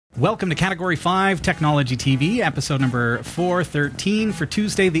Welcome to Category 5 Technology TV, episode number 413 for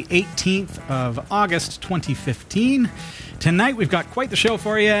Tuesday, the 18th of August, 2015. Tonight, we've got quite the show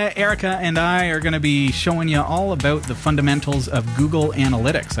for you. Erica and I are going to be showing you all about the fundamentals of Google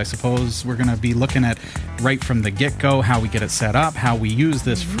Analytics. I suppose we're going to be looking at right from the get-go, how we get it set up, how we use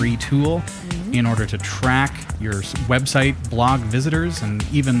this free tool in order to track your website, blog visitors, and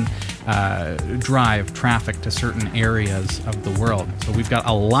even drive traffic to certain areas of the world. So we've got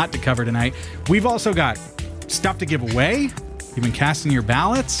a lot to cover tonight. We've also got stuff to give away. You've been casting your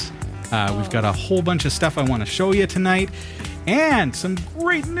ballots. We've got a whole bunch of stuff I want to show you tonight. And some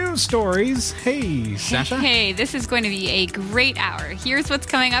great news stories. Hey, Sasha. Hey, this is going to be a great hour. Here's what's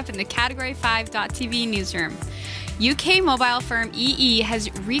coming up in the Category5.tv newsroom. UK mobile firm EE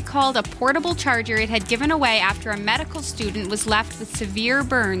has recalled a portable charger it had given away after a medical student was left with severe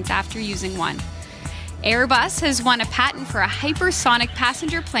burns after using one. Airbus has won a patent for a hypersonic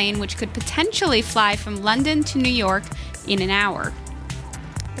passenger plane which could potentially fly from London to New York in an hour.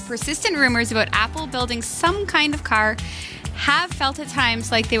 The persistent rumors about Apple building some kind of car have felt at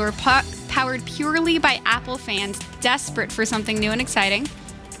times like they were powered purely by Apple fans desperate for something new and exciting.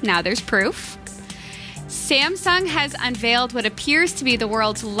 Now there's proof. Samsung has unveiled what appears to be the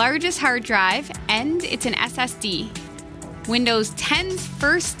world's largest hard drive, and it's an SSD. Windows 10's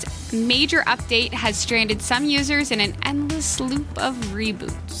first major update has stranded some users in an endless loop of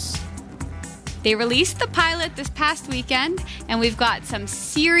reboots. They released the pilot this past weekend, and we've got some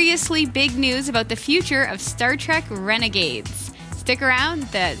seriously big news about the future of Star Trek Renegades. Stick around,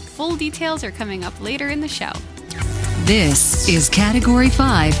 the full details are coming up later in the show. This is Category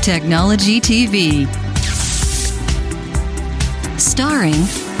 5 Technology TV. Starring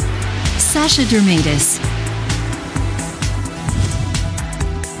Sasha Dermatis,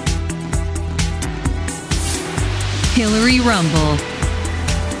 Hillary Rumble,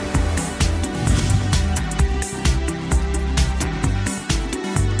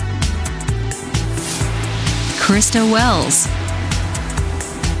 Krista Wells,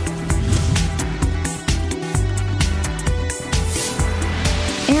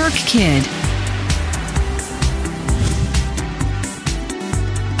 Eric Kidd,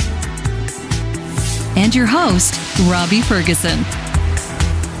 and your host, Robbie Ferguson.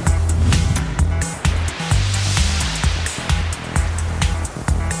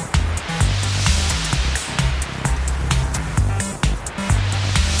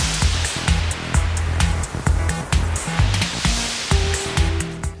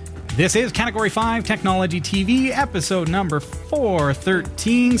 This is Category 5 Technology TV, episode number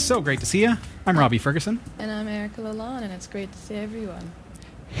 413. So great to see you. I'm Robbie Ferguson. And I'm Erica Lalonde, and it's great to see everyone.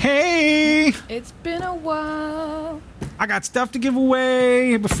 Hey! It's been a while. I got stuff to give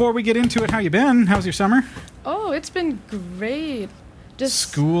away. Before we get into it, how you been? How's your summer? Oh, it's been great. Just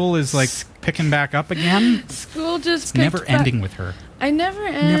school is like picking back up again. School just never ending with her. I never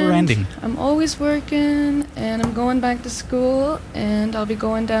end. Never ending. I'm always working, and I'm going back to school, and I'll be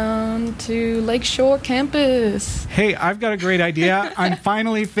going down to Lakeshore campus. Hey, I've got a great idea. I'm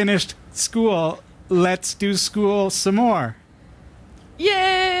finally finished school. Let's do school some more.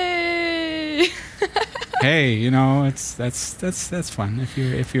 Yay! Hey, you know, that's fun if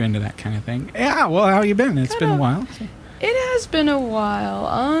you're into that kind of thing. Yeah, well, how you been? It's been a while. It has been a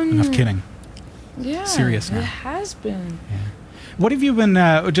while. Enough kidding. Yeah. Serious now. It has been. Yeah. What have you been,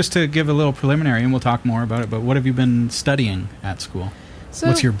 just to give a little preliminary, and we'll talk more about it, but what have you been studying at school? So,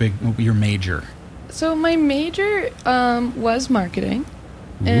 what's your major? So my major was marketing.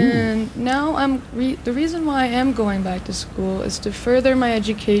 Ooh. And now the reason why I am going back to school is to further my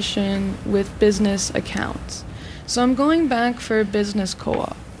education with business accounts. So I'm going back for a business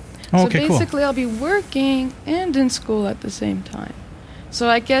co-op. Oh, so okay, basically I'll be working and in school at the same time. So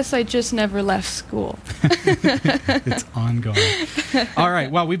I guess I just never left school. It's ongoing. All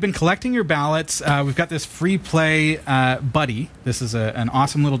right. Well, we've been collecting your ballots. We've got this free play Buddy. This is an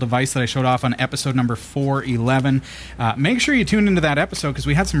awesome little device that I showed off on episode number 411. Make sure you tune into that episode because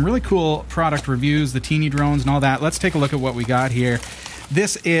we had some really cool product reviews, the teeny drones and all that. Let's take a look at what we got here.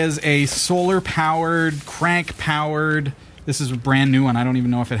 This is a solar-powered, crank-powered... This is a brand new one. I don't even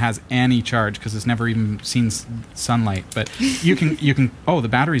know if it has any charge because it's never even seen sunlight. But you can. Oh, the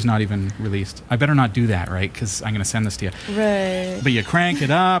battery's not even released. I better not do that, right? Because I'm going to send this to you. Right. But you crank it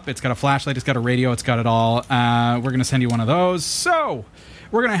up. It's got a flashlight. It's got a radio. It's got it all. We're going to send you one of those. So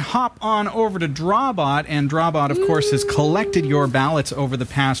we're going to hop on over to Drawbot. And Drawbot, of course, has collected your ballots over the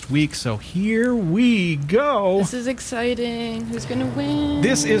past week. So here we go. This is exciting. Who's going to win?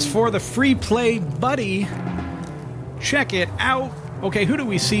 This is for the free play Buddy. Check it out. Okay, who do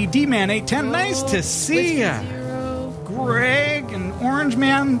we see? D-Man 810. Nice to see ya. Greg and Orange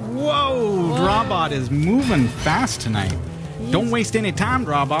Man. Whoa, Drawbot is moving fast tonight. Don't waste any time,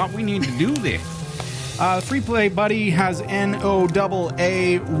 Drawbot. We need to do this. Free Play Buddy has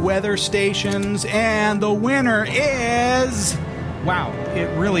NOAA weather stations, and the winner is... Wow,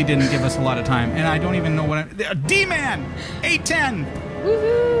 it really didn't give us a lot of time, and I don't even know what... D-Man! 810!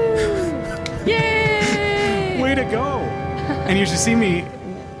 Woohoo! Yay! Way to go! And you should see me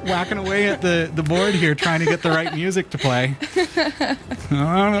whacking away at the board here, trying to get the right music to play.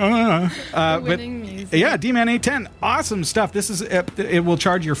 Winning music. Yeah, D-Man 810. Awesome stuff. This is... It will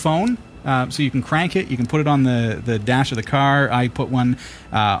charge your phone. So you can crank it, you can put it on the dash of the car. I put one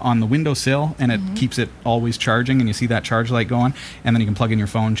on the windowsill, and it keeps it always charging, and you see that charge light going, and then you can plug in your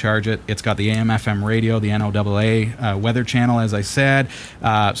phone, charge it. It's got the AM, FM radio, the NOAA weather channel, as I said.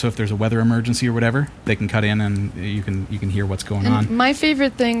 So if there's a weather emergency or whatever, they can cut in, and you can hear what's going on. My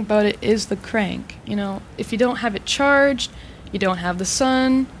favorite thing about it is the crank. You know, if you don't have it charged, you don't have the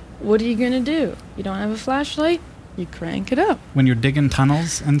sun, what are you going to do? You don't have a flashlight? You crank it up. When you're digging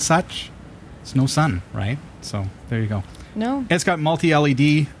tunnels and such, it's no sun, right? So there you go. No. It's got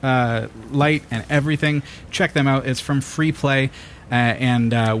multi-LED light and everything. Check them out. It's from Free Play,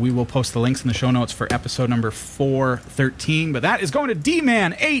 and we will post the links in the show notes for episode number 413. But that is going to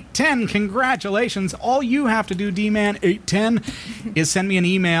D-Man 810. Congratulations. All you have to do, D-Man 810, is send me an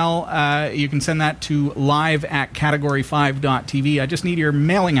email. You can send that to live@category5.tv. I just need your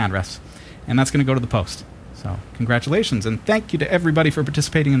mailing address, and that's going to go to the post. So, congratulations, and thank you to everybody for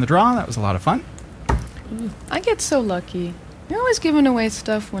participating in the draw. That was a lot of fun. I get so lucky. You're always giving away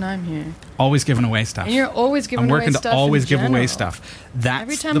stuff when I'm here. Always giving away stuff. And you're always giving away stuff. I'm working to always give general. away stuff. That's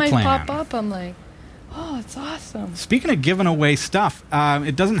every time the plan. I pop up, I'm like, oh, it's awesome. Speaking of giving away stuff,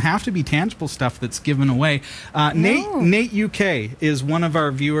 it doesn't have to be tangible stuff that's given away. Nate UK is one of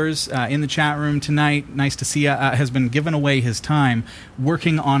our viewers in the chat room tonight. Nice to see you. Has been giving away his time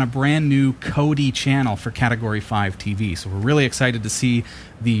working on a brand new Cody channel for Category 5 TV. So we're really excited to see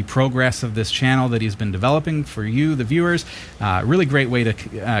the progress of this channel that he's been developing for you, the viewers. Really great way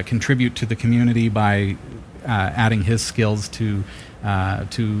to contribute to the community by adding his skills to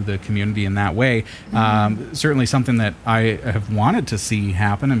the community in that way. Certainly something that I have wanted to see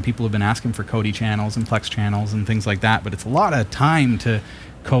happen, and people have been asking for Cody channels and Plex channels and things like that, but it's a lot of time to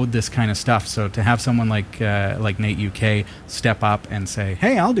code this kind of stuff. So to have someone like Nate UK step up and say,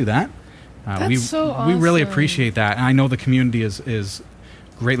 hey, I'll do that. That's so awesome. We really appreciate that. And I know the community is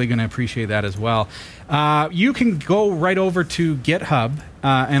greatly going to appreciate that as well. You can go right over to GitHub,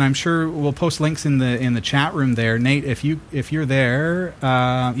 and I'm sure we'll post links in the chat room there. Nate, if you're there,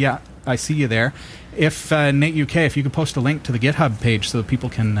 yeah, I see you there. If Nate UK, if you could post a link to the GitHub page so that people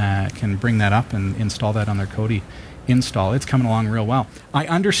can bring that up and install that on their Kodi install. It's coming along real well. I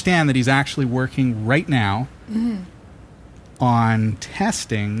understand that he's actually working right now on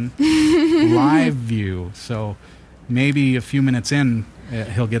testing live view. So maybe a few minutes in,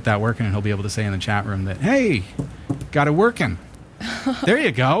 he'll get that working, and he'll be able to say in the chat room that, hey, got it working. There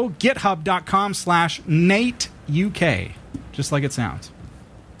you go. GitHub.com/NateUK. Just like it sounds.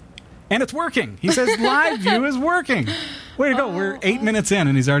 And it's working. He says live view is working. Way to go. We're 8 minutes in,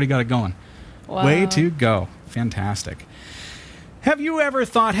 and he's already got it going. Wow. Way to go. Fantastic. Have you ever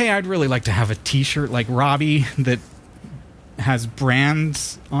thought, hey, I'd really like to have a t-shirt like Robbie that has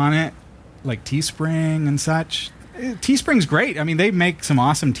brands on it, like Teespring and such? Teespring's great. I mean, they make some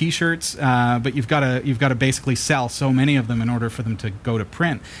awesome T-shirts, but you've got to basically sell so many of them in order for them to go to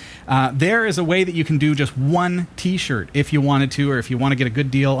print. There is a way that you can do just one T-shirt if you wanted to, or if you want to get a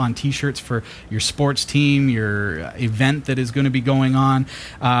good deal on T-shirts for your sports team, your event that is going to be going on.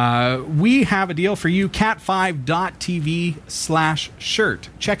 We have a deal for you, cat5.tv/shirt.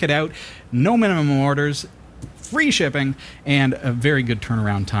 Check it out. No minimum orders. Free shipping, and a very good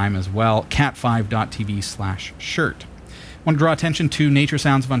turnaround time as well. cat5.tv/shirt. I want to draw attention to Nature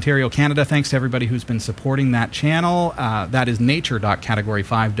Sounds of Ontario, Canada. Thanks to everybody who's been supporting that channel. That is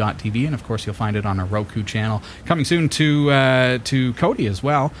nature.category5.tv, and of course you'll find it on a Roku channel. Coming soon to Kodi as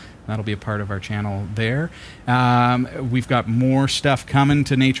well. That'll be a part of our channel there. We've got more stuff coming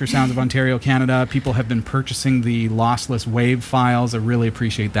to Nature Sounds of Ontario, Canada. People have been purchasing the lossless WAV files. I really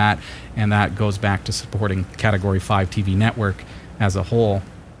appreciate that. And that goes back to supporting Category 5 TV network as a whole.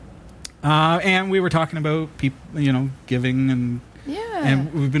 And we were talking about people, giving and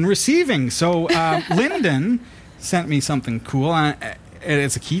we've been receiving. So Lyndon sent me something cool.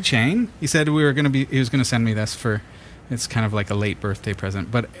 It's a keychain. He said he was going to send me this for... It's kind of like a late birthday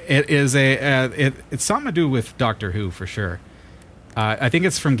present, but it is it's something to do with Doctor Who for sure. I think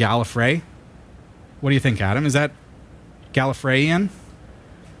it's from Gallifrey. What do you think, Adam? Is that Gallifreyan?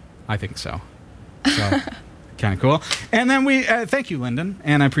 I think so. So Kind of cool. And then we thank you, Lyndon,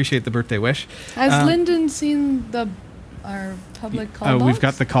 and I appreciate the birthday wish. Has Lyndon seen our public call box? We've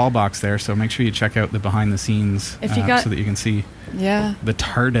got the call box there, so make sure you check out the behind the scenes so that you can see the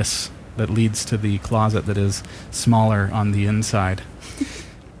TARDIS that leads to the closet that is smaller on the inside.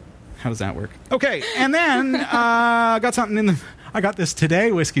 How does that work? Okay, and then I got something I got this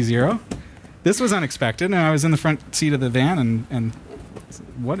today, Whiskey Zero. This was unexpected, and I was in the front seat of the van, and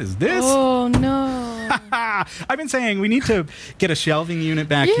what is this? Oh, no. I've been saying we need to get a shelving unit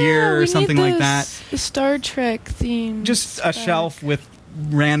back here or something like that. The Star Trek theme. Just a shelf with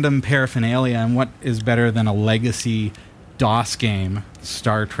random paraphernalia, and what is better than a legacy DOS game,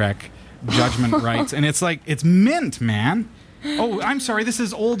 Star Trek Judgment Rights. And it's like, it's mint, man. Oh, I'm sorry. This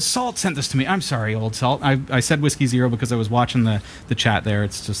is Old Salt sent this to me. I'm sorry, Old Salt. I said Whiskey Zero because I was watching the chat there.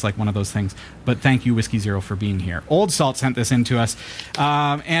 It's just like one of those things. But thank you, Whiskey Zero, for being here. Old Salt sent this in to us.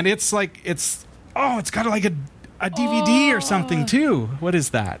 And it's like, it's got like a DVD or something, too. What is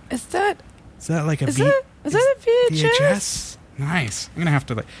that? Is that like a is that a VHS? Nice. I'm going to have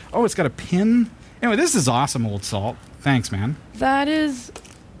to it's got a pin. Anyway, this is awesome, Old Salt. Thanks, man. That is...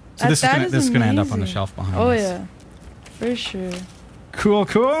 So this is going to end up on the shelf behind us. Oh, yeah. For sure. Cool.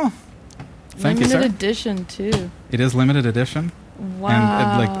 Thank you, sir. Limited edition, too. It is limited edition. Wow.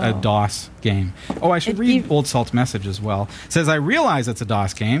 And like a DOS game. Oh, I should read Old Salt's message as well. It says, I realize it's a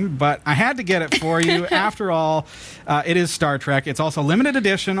DOS game, but I had to get it for you. After all, it is Star Trek. It's also limited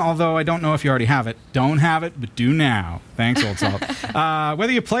edition, although I don't know if you already have it. Don't have it, but do now. Thanks, Old Salt.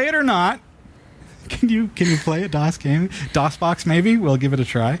 Whether you play it or not, can you play a DOS game? DOSBox, maybe? We'll give it a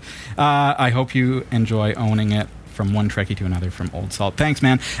try. I hope you enjoy owning it. From one Trekkie to another from Old Salt. Thanks,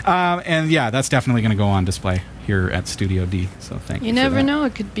 man. And yeah, that's definitely going to go on display here at Studio D. So thank you. You never know.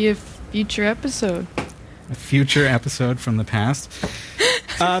 It could be a future episode. A future episode from the past.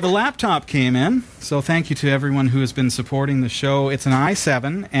 The laptop came in. So thank you to everyone who has been supporting the show. It's an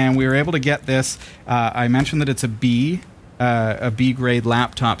i7, and we were able to get this. I mentioned that it's a B grade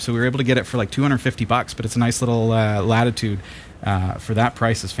laptop, so we were able to get it for like $250, but it's a nice little Latitude. For that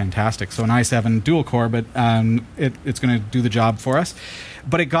price is fantastic. So an i7 dual core, but it's going to do the job for us.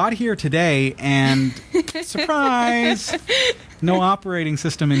 But it got here today, and surprise, no operating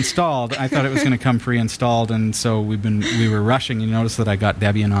system installed. I thought it was going to come pre-installed, and so we were rushing. You notice that I got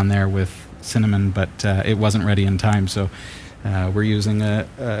Debian on there with Cinnamon, but it wasn't ready in time. So we're using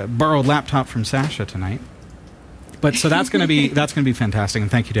a borrowed laptop from Sasha tonight. But so that's going to be fantastic,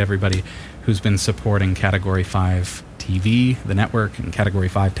 and thank you to everybody who's been supporting Category 5 TV, the network, and Category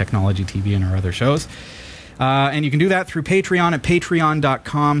 5 Technology TV and our other shows. And you can do that through Patreon at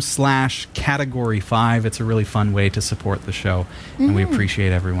patreon.com/Category5. It's a really fun way to support the show, and we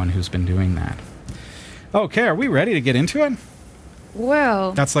appreciate everyone who's been doing that. Okay, are we ready to get into it?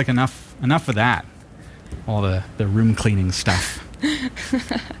 Well... That's like enough of that. All the room cleaning stuff.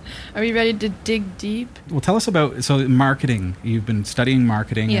 Are we ready to dig deep? Well, tell us about marketing. You've been studying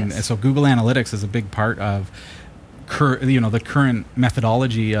marketing, yes. And so Google Analytics is a big part of the current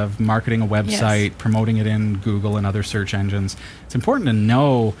methodology of marketing a website, yes. Promoting it in Google and other search engines. It's important to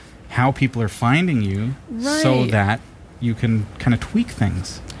know how people are finding you, right, so that you can kind of tweak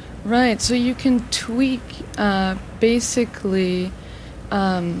things. Right. So you can tweak basically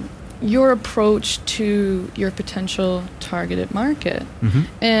your approach to your potential targeted market,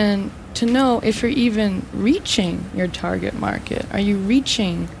 and to know if you're even reaching your target market. Are you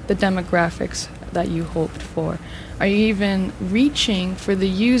reaching the demographics that you hoped for? Are you even reaching for the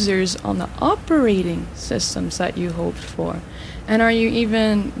users on the operating systems that you hoped for? And are you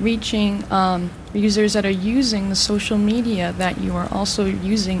even reaching users that are using the social media that you are also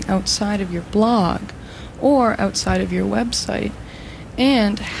using outside of your blog or outside of your website?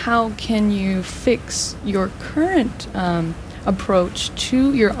 And how can you fix your current approach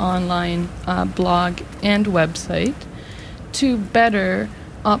to your online blog and website to better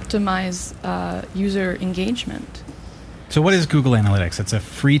optimize user engagement? So what is Google Analytics? It's a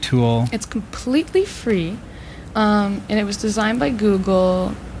free tool. It's completely free, and it was designed by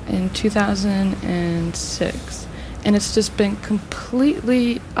Google in 2006. And it's just been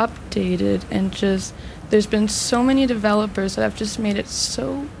completely updated, and just there's been so many developers that have just made it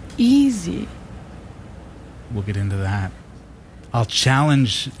so easy. We'll get into that. I'll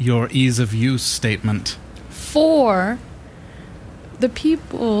challenge your ease of use statement. For the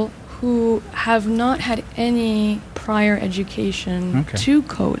people who have not had any prior education to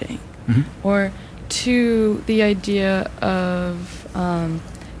coding, or to the idea of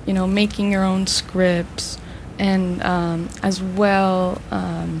making your own scripts, and as well,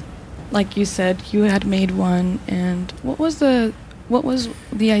 like you said, you had made one, and what was the What was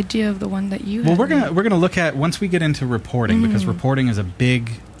the idea of the one that you Well, had? we're gonna look at, once we get into reporting, because reporting is a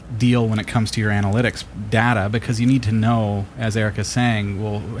big deal when it comes to your analytics data, because you need to know, as Erica's saying,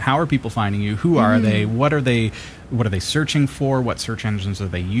 well, how are people finding you? Who are they? What are they searching for? What search engines are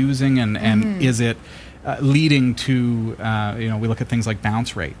they using? And is it leading to, we look at things like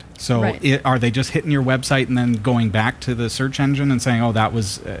bounce rate. So are they just hitting your website and then going back to the search engine and saying, oh, that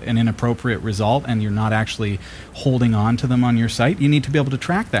was an inappropriate result, and you're not actually holding on to them on your site? You need to be able to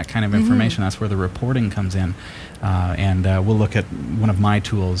track that kind of information. That's where the reporting comes in. And we'll look at one of my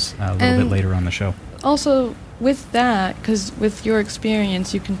tools a little bit later on the show. Also, with that, because with your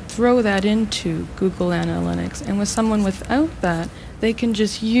experience, you can throw that into Google Analytics. And with someone without that, they can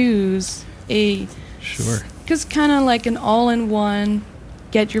just use a... Sure. Because kind of like an all-in-one,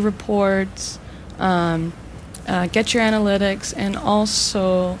 get your reports, get your analytics, and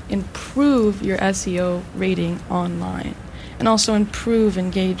also improve your SEO rating online. And also improve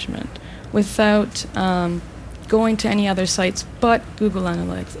engagement without going to any other sites but Google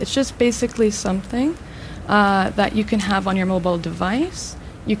Analytics. It's just basically something that you can have on your mobile device.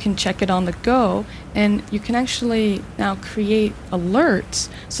 You can check it on the go, and you can actually now create alerts.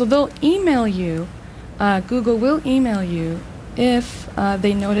 So they'll email you. Google will email you if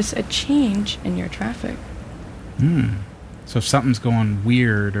they notice a change in your traffic. So if something's going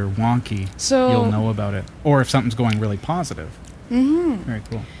weird or wonky, you'll know about it. Or if something's going really positive. Very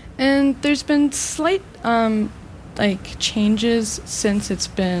cool. And there's been slight changes since it's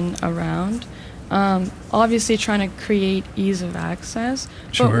been around. Obviously trying to create ease of access.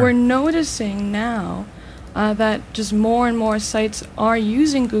 Sure. But we're noticing now that just more and more sites are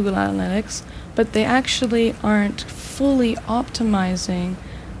using Google Analytics, but they actually aren't fully optimizing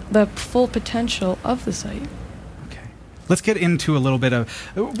the full potential of the site. Okay. Let's get into a little bit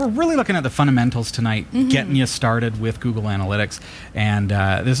of... We're really looking at the fundamentals tonight, getting you started with Google Analytics. And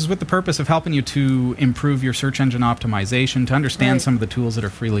this is with the purpose of helping you to improve your search engine optimization, to understand some of the tools that are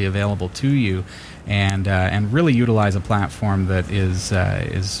freely available to you, and really utilize a platform that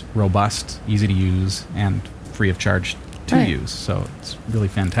is robust, easy to use, and free of charge to use. So it's really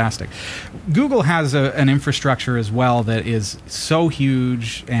fantastic. Google has an infrastructure as well that is so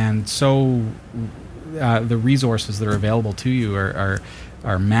huge, and so the resources that are available to you are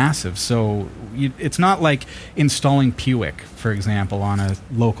massive. So it's not like installing Pewik, for example, on a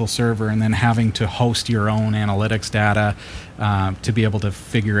local server and then having to host your own analytics data to be able to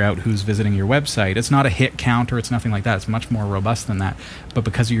figure out who's visiting your website. It's not a hit counter. It's nothing like that. It's much more robust than that. But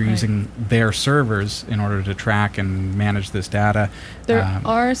because you're using their servers in order to track and manage this data, there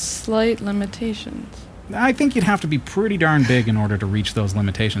are slight limitations. I think you'd have to be pretty darn big in order to reach those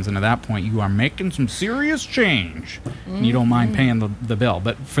limitations, and at that point you are making some serious change, and you don't mind paying the bill.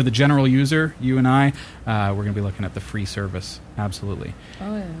 But for the general user, you and I, we're going to be looking at the free service. Absolutely.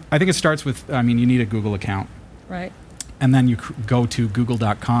 Oh, yeah. I think it starts with, you need a Google account. Right. And then you go to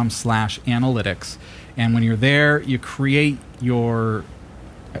google.com/analytics, and when you're there, you create your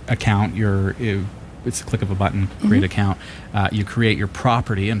account, it's a click of a button, create account. You create your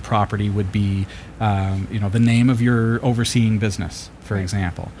property, and property would be, the name of your overseeing business, for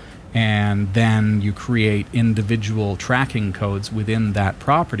example. And then you create individual tracking codes within that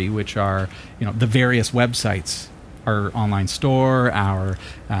property, which are, the various websites, our online store, our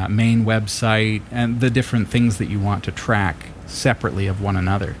main website, and the different things that you want to track separately of one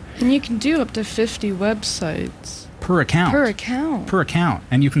another. And you can do up to 50 websites. Per account. Per account.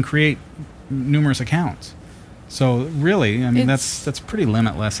 And you can create numerous accounts. So really, that's pretty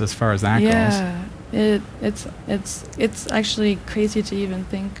limitless as far as that goes. It's actually crazy to even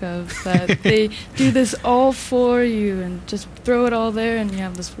think of that they do this all for you and just throw it all there, and you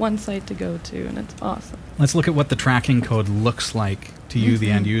have this one site to go to, and it's awesome. Let's look at what the tracking code looks like to you,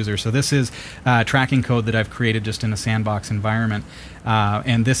 the end user. So this is tracking code that I've created just in a sandbox environment,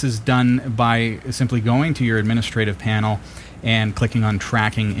 and this is done by simply going to your administrative panel and clicking on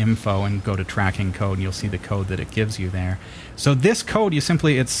tracking info and go to tracking code, and you'll see the code that it gives you there. So this code,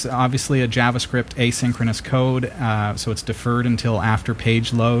 it's obviously a JavaScript asynchronous code, so it's deferred until after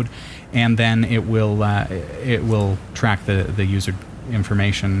page load, and then it will track the user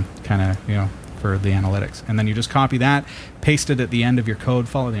information kind of, for the analytics. And then you just copy that, paste it at the end of your code,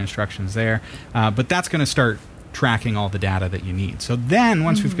 follow the instructions there, but that's going to start tracking all the data that you need. So then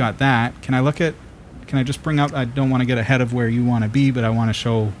once we've got that, can I just bring up, I don't want to get ahead of where you want to be, but I want to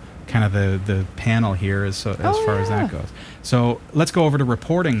show kind of the panel here as far as that goes. So let's go over to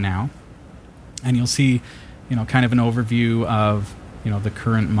reporting now, and you'll see, kind of an overview of, the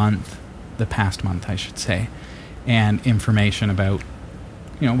current month, the past month, I should say, and information about,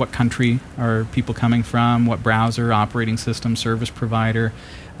 what country are people coming from, what browser, operating system, service provider,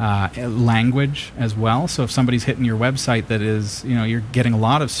 language as well. So if somebody's hitting your website that is, you're getting a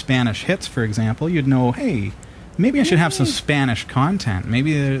lot of Spanish hits, for example, you'd know, hey, maybe I should have some Spanish content.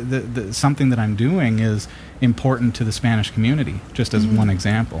 Maybe the something that I'm doing is important to the Spanish community, just as one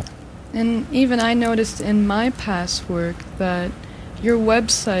example. And even I noticed in my past work that your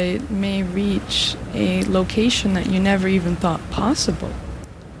website may reach a location that you never even thought possible.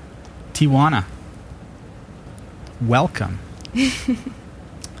 Tijuana. Welcome.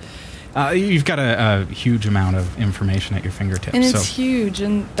 You've got a huge amount of information at your fingertips. And it's huge,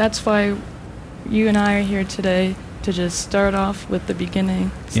 and that's why you and I are here today, to just start off with the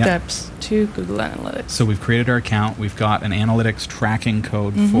beginning steps to Google Analytics. So we've created our account. We've got an analytics tracking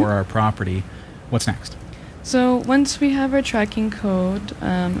code for our property. What's next? So once we have our tracking code,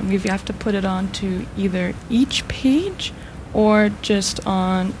 we have to put it onto either each page or just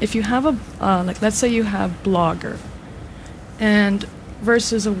on, if you have a, let's say you have Blogger and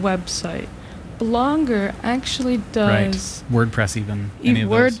versus a website. Blogger actually does... Right. WordPress even. Any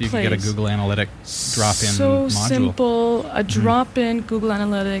of those. You can get a Google Analytic drop-in module. So simple. A drop-in Google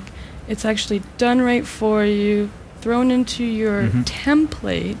Analytic. It's actually done right for you, thrown into your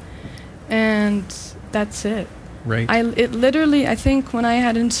template, and that's it. Right. It literally, I think when I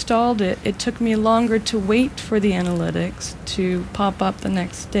had installed it, it took me longer to wait for the analytics to pop up the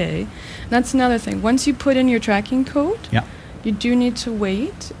next day. And that's another thing. Once you put in your tracking code, you do need to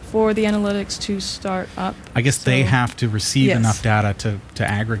wait for the analytics to start up. I guess they have to receive enough data to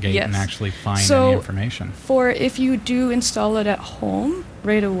aggregate and actually find any information. For if you do install it at home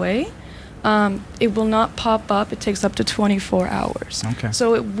right away, it will not pop up. It takes up to 24 hours. Okay.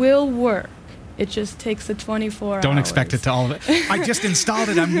 So it will work. It just takes the 24 hours. Don't expect it to all of it. I just installed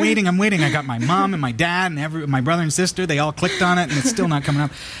it. I'm waiting. I got my mom and my dad and my brother and sister. They all clicked on it, and it's still not coming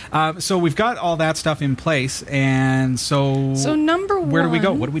up. So we've got all that stuff in place. And so number one, where do we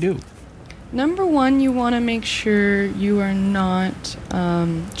go? What do we do? Number one, you want to make sure you are not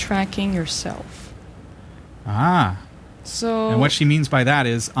tracking yourself. So, and what she means by that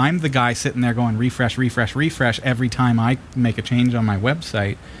is I'm the guy sitting there going refresh every time I make a change on my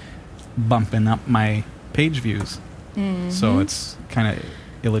website, bumping up my page views. So it's kind of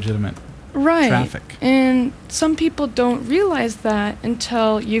illegitimate traffic. And some people don't realize that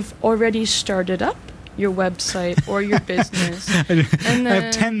until you've already started up your website or your business. And I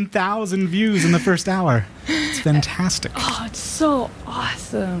have 10,000 views in the first hour. It's fantastic. Oh, it's so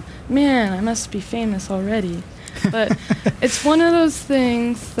awesome. Man, I must be famous already. But it's one of those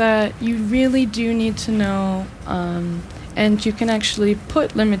things that you really do need to know. And you can actually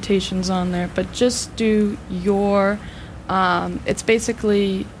put limitations on there, but just do your, it's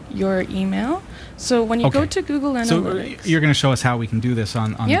basically your email. So when you go to Google Analytics... So you're going to show us how we can do this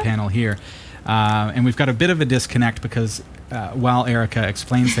on the panel here. And we've got a bit of a disconnect because while Erica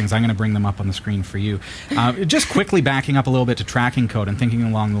explains things, I'm going to bring them up on the screen for you. Just quickly backing up a little bit to tracking code and thinking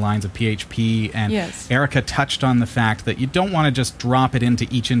along the lines of PHP. And Erica touched on the fact that you don't want to just drop it into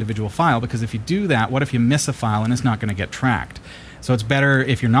each individual file, because if you do that, what if you miss a file and it's not going to get tracked? So it's better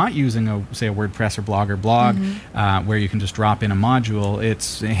if you're not using, a WordPress or Blogger blog, where you can just drop in a module.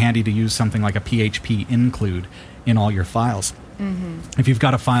 It's handy to use something like a PHP include in all your files. If you've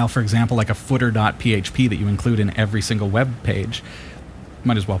got a file, for example, like a footer.php that you include in every single web page,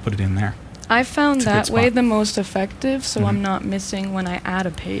 might as well put it in there. I found that way the most effective, so I'm not missing when I add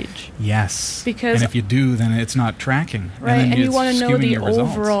a page. Yes. Because and if you do, then it's not tracking. Right, and you want to know the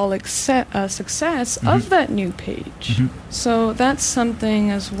overall success of that new page. So that's something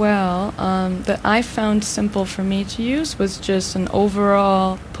as well that I found simple for me to use, was just an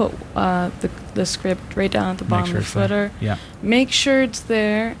overall put the script right down at the bottom of the footer. Make sure it's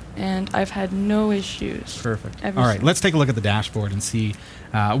there, and I've had no issues. Perfect. All right, let's take a look at the dashboard and see.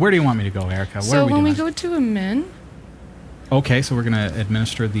 Where do you want me to go, Erica? So when we go to admin. Okay, so we're going to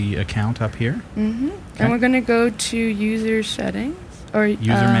administer the account up here. And we're going to go to user settings. Or user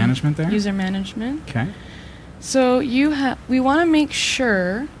management there? User management. Okay. So we want to make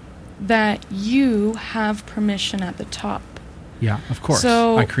sure that you have permission at the top. Yeah, of course.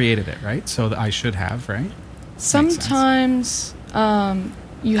 So I created it, right? So I should have, right? Sometimes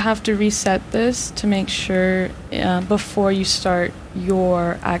you have to reset this to make sure before you start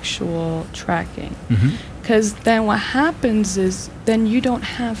your actual tracking. Because then what happens is then you don't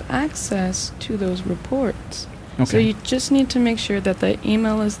have access to those reports. So you just need to make sure that the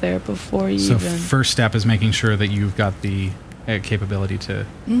email is there before you even... So first step is making sure that you've got the capability to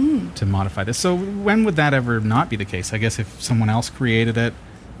modify this. So when would that ever not be the case? I guess if someone else created it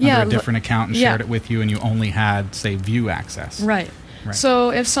under a different account and shared it with you, and you only had, say, view access. Right. Right.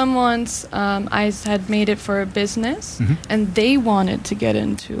 So if someone's, I had made it for a business and they wanted to get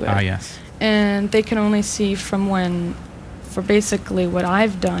into it. Yes. And they can only see from for basically what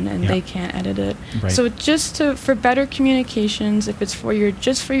I've done, and they can't edit it. Right. So for better communications, if it's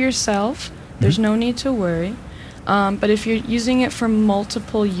just for yourself, there's no need to worry. But if you're using it for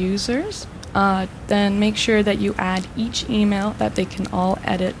multiple users, then make sure that you add each email that they can all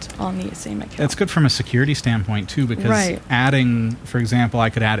edit on the same account. It's good from a security standpoint too, because adding, for example, I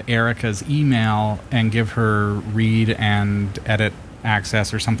could add Erica's email and give her read and edit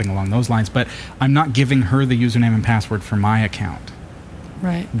access or something along those lines, but I'm not giving her the username and password for my account,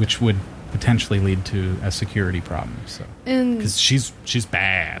 right? Which would potentially lead to a security problem. So, because she's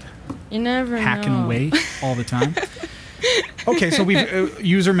bad, you never hacking know. away all the time. Okay, so we've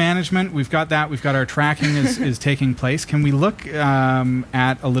user management. We've got that. We've got our tracking is taking place. Can we look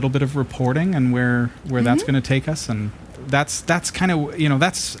at a little bit of reporting and where that's going to take us? And that's kind of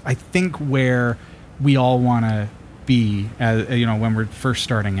that's I think where we all want to be when we're first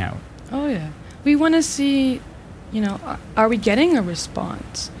starting out. Oh yeah, we want to see, are we getting a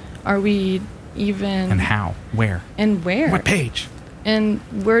response? Are we even, and how, where, what page, and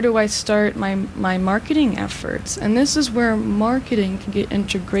where do I start my marketing efforts? And this is where marketing can get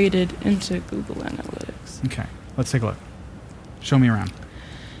integrated into Google Analytics. Okay, let's take a look. Show me around.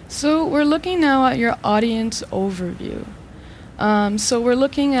 So we're looking now at your audience overview. So we're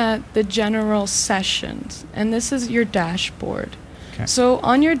looking at the general sessions, and this is your dashboard. Okay. So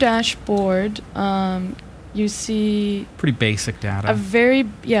on your dashboard, you see pretty basic data.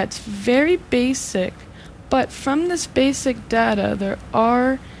 It's very basic, but from this basic data, there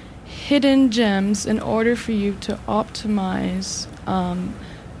are hidden gems in order for you to optimize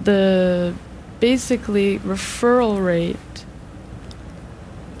the basically referral rate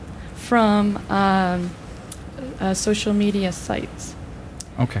from social media sites.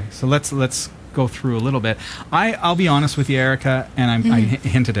 Okay, so let's go through a little bit. I'll be honest with you, Erica, and I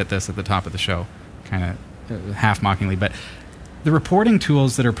hinted at this at the top of the show, kind of half mockingly, but the reporting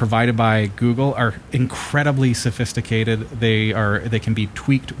tools that are provided by Google are incredibly sophisticated. They can be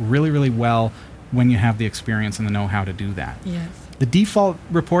tweaked really, really well when you have the experience and the know-how to do that. Yes. The default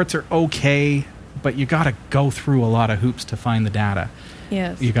reports are okay, but you got to go through a lot of hoops to find the data.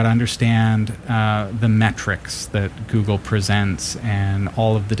 Yes. You got to understand the metrics that Google presents and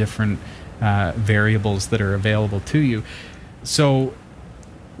all of the different variables that are available to you. So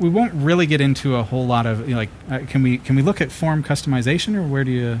we won't really get into a whole lot of can we look at form customization, or where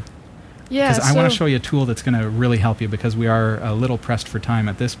do you? Yeah, because I want to show you a tool that's going to really help you, because we are a little pressed for time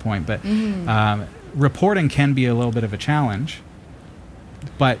at this point. But reporting can be a little bit of a challenge.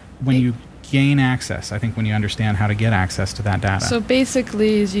 But when you gain access, I think when you understand how to get access to that data. So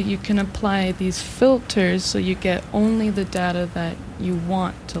basically, you can apply these filters so you get only the data that you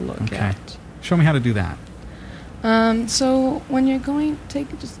want to look at. Show me how to do that. So when you're going,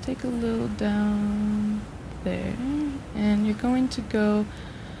 just take a little down there, and you're going to go.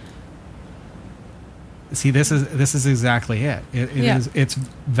 See, this is exactly it. It's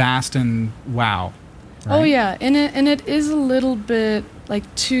vast and wow. Right? Oh yeah, and it is a little bit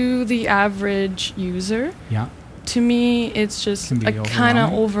to the average user. Yeah. To me, it's just kind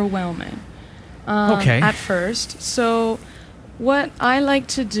of overwhelming. At first. So what I like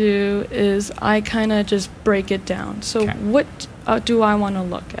to do is I kind of just break it down. So what do I want to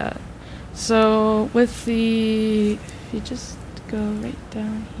look at? So if you just go right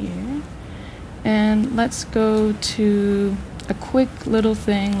down here, and let's go to a quick little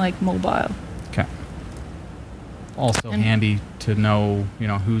thing like mobile. Okay. Also handy to know,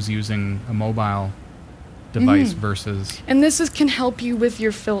 who's using a mobile device versus. And this can help you with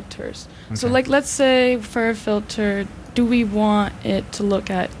your filters. Okay. So let's say for a filter, do we want it to look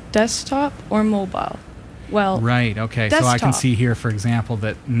at desktop or mobile? Well, right. Okay. Desktop. So I can see here, for example,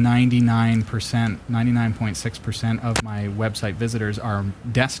 that 99.6% of my website visitors are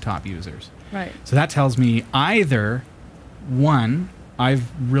desktop users. Right. So that tells me either, one, I've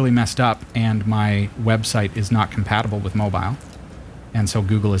really messed up and my website is not compatible with mobile, and so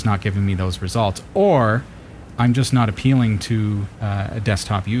Google is not giving me those results, or I'm just not appealing to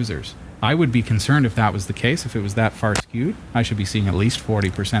desktop users. I would be concerned if that was the case, if it was that far skewed. I should be seeing at least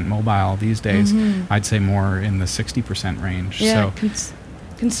 40% mobile these days. I'd say more in the 60% range. Yeah, so,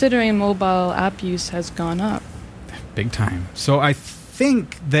 considering mobile app use has gone up. Big time. So I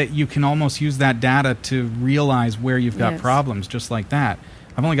think that you can almost use that data to realize where you've got problems, just like that.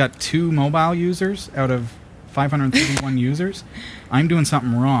 I've only got 2 mobile users out of 531 users. I'm doing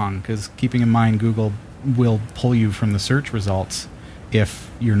something wrong, because keeping in mind Google will pull you from the search results if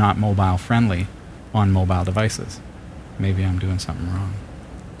you're not mobile friendly on mobile devices. maybe I'm doing something wrong.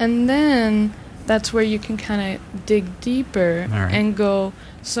 And then that's where you can kind of dig deeper and go,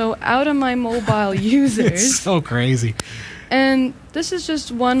 so out of my mobile users. It's so crazy. And this is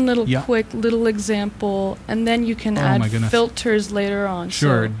just one little quick little example, and then you can add filters later on.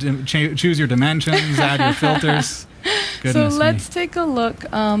 Sure. So, choose your dimensions, add your filters. Goodness so let's take a look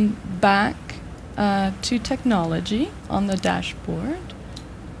back to technology on the dashboard.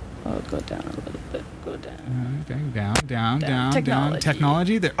 Oh, go down a little bit. Go down. Okay, down.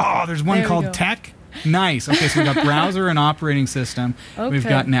 Technology. There. Oh, there's one called Tech. Nice. Okay, so we've got browser and operating system. Okay. We've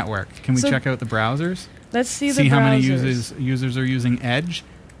got network. Can we check out the browsers? Let's see the browsers. See how many users are using Edge?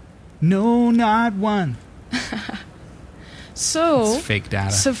 No, not one. So it's fake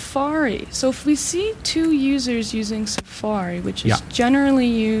data. Safari. So if we see 2 users using Safari, which is generally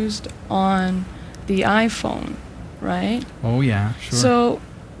used on the iPhone, right? Oh yeah, sure. So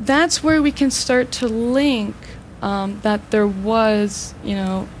that's where we can start to link that there was,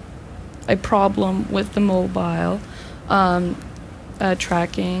 a problem with the mobile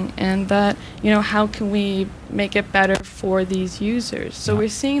tracking, and that, how can we make it better for these users? So we're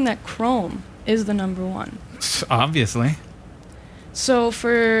seeing that Chrome is the number 1. Obviously. So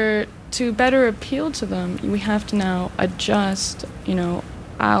to better appeal to them, we have to now adjust,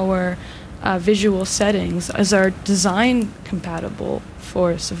 our visual settings as our design compatible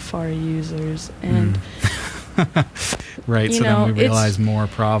for Safari users, and right. So then we realize more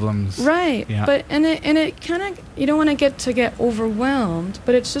problems. Right. Yeah. But and it kind of, you don't want to get overwhelmed,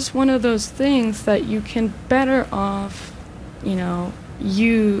 but it's just one of those things that you can better off, your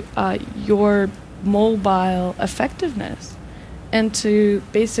mobile effectiveness, and to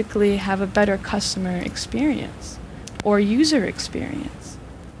basically have a better customer experience or user experience.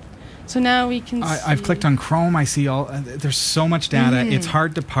 So now we can see... I've clicked on Chrome. I see there's so much data. It's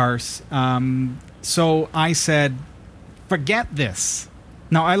hard to parse. So I said, forget this.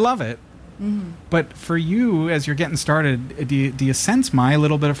 Now, I love it. But for you, as you're getting started, do you sense my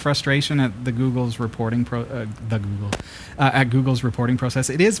little bit of frustration at the Google's reporting Google's reporting process?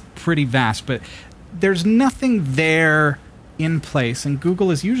 It is pretty vast, but there's nothing there in place, and Google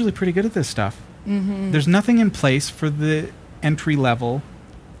is usually pretty good at this stuff. There's nothing in place for the entry level.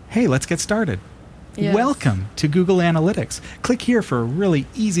 Hey, let's get started. Yes. Welcome to Google Analytics. Click here for a really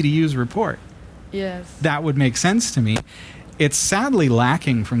easy-to-use report. Yes. That would make sense to me. It's sadly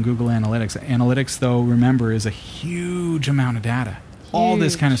lacking from Google Analytics. Analytics, though, remember, is a huge amount of data. All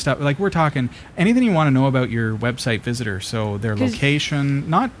this kind of stuff. Like, we're talking anything you want to know about your website visitor. So their location,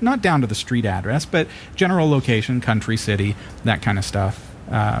 not down to the street address, but general location, country, city, that kind of stuff.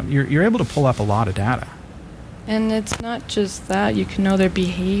 You're able to pull up a lot of data. And it's not just that. You can know their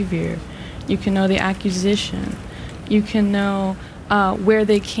behavior. You can know the acquisition. You can know where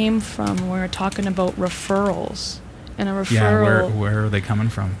they came from. We're talking about referrals. And a referral... Yeah, where are they coming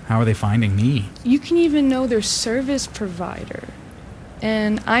from? How are they finding me? You can even know their service provider.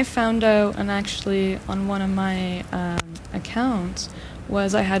 And I found out, and actually on one of my accounts,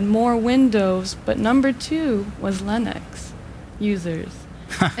 was I had more Windows, but number 2 was Linux users.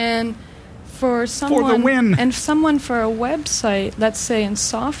 And... For the win. And someone for a website, let's say in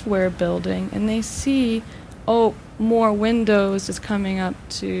software building, and they see, more Windows is coming up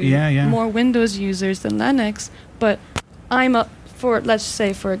to more Windows users than Linux, but let's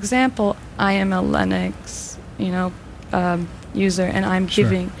say, for example, I am a Linux, user, and I'm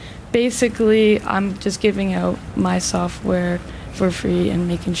I'm just giving out my software for free and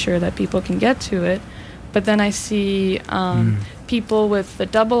making sure that people can get to it. But then I see people with the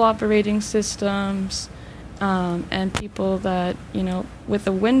double operating systems and people that, with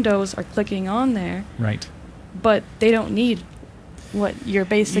the Windows are clicking on there. Right. But they don't need what you're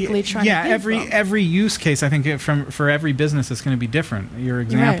basically trying to give them. Every use case, I think, for every business is going to be different. Your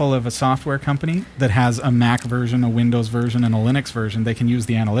example of a software company that has a Mac version, a Windows version, and a Linux version, they can use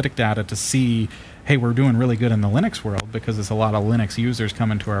the analytic data to see, hey, we're doing really good in the Linux world because there's a lot of Linux users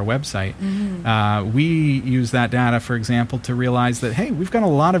coming to our website. We use that data, for example, to realize that, hey, we've got a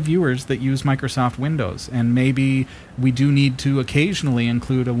lot of viewers that use Microsoft Windows, and maybe we do need to occasionally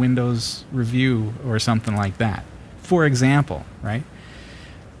include a Windows review or something like that, for example, right?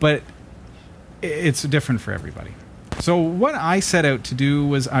 But it's different for everybody. So what I set out to do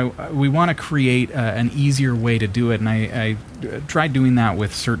was we want to create an easier way to do it, and I tried doing that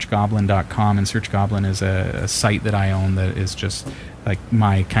with SearchGoblin.com, and SearchGoblin is a site that I own that is just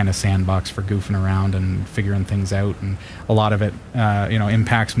my kind of sandbox for goofing around and figuring things out, and a lot of it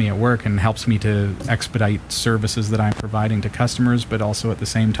impacts me at work and helps me to expedite services that I'm providing to customers, but also at the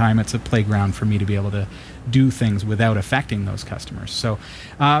same time it's a playground for me to be able to do things without affecting those customers. So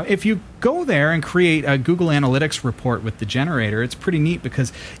if you go there and create a Google Analytics report with the generator, it's pretty neat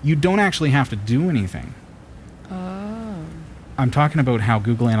because you don't actually have to do anything. I'm talking about how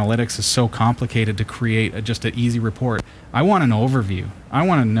Google Analytics is so complicated to create just an easy report. I want an overview. I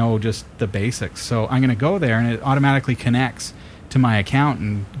want to know just the basics. So I'm going to go there, and it automatically connects to my account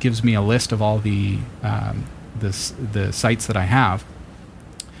and gives me a list of all the sites that I have.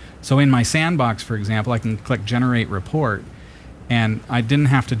 So in my sandbox, for example, I can click Generate Report, and I didn't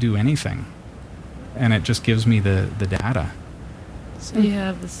have to do anything. And it just gives me the data. So you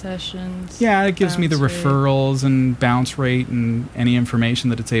have the sessions. Yeah, it gives me the rate. referrals and bounce rate and any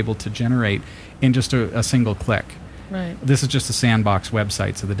information that it's able to generate in just a single click. Right. This is just a sandbox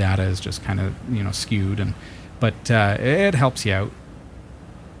website, so the data is just kind of skewed, but it helps you out,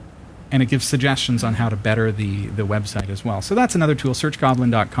 and it gives suggestions on how to better the website as well. So that's another tool,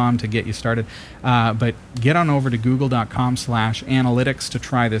 searchgoblin.com, to get you started. But get on over to google.com/analytics to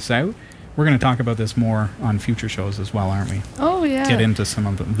try this out. We're going to talk about this more on future shows as well, aren't we? Oh, yeah. Get into some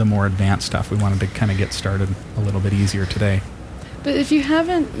of the more advanced stuff. We wanted to kind of get started a little bit easier today. But if you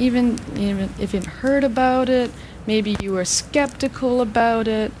haven't even if you've heard about it, maybe you were skeptical about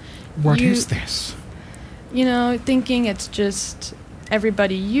it. What is this? Thinking it's just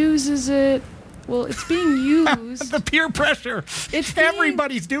everybody uses it. Well, it's being used. The peer pressure.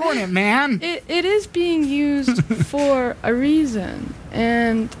 Everybody's doing it, man. It is being used for a reason.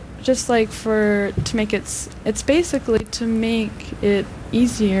 And just like to make it's basically to make it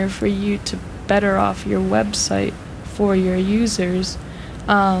easier for you to better off your website for your users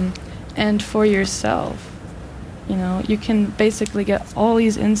and for yourself. You can basically get all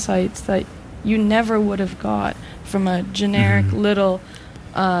these insights that you never would have got from a generic little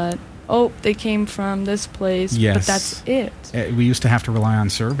they came from this place, yes. But that's it. We used to have to rely on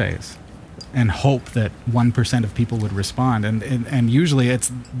surveys and hope that 1% of people would respond, and usually it's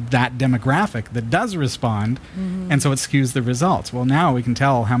that demographic that does respond, and so it skews the results. Well, now we can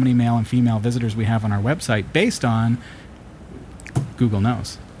tell how many male and female visitors we have on our website based on Google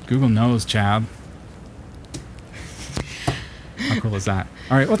knows. Google knows, Chad. How cool is that?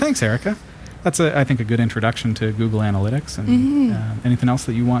 All right, well, thanks, Erica. That's, I think, a good introduction to Google Analytics. And anything else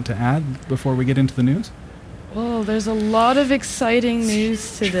that you want to add before we get into the news? Well, there's a lot of exciting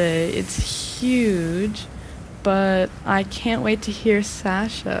news today. It's huge, but I can't wait to hear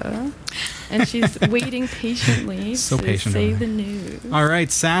Sasha. And she's waiting patiently so to patient say the news. All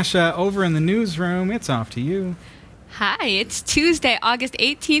right, Sasha, over in the newsroom, it's off to you. Hi, it's Tuesday, August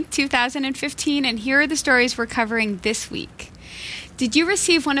 18th, 2015, and here are the stories we're covering this week. Did you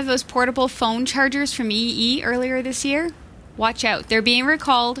receive one of those portable phone chargers from EE earlier this year? Watch out, they're being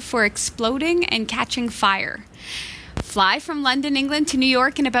recalled for exploding and catching fire. Fly from London, England to New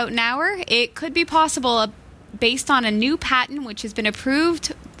York in about an hour? It could be possible based on a new patent which has been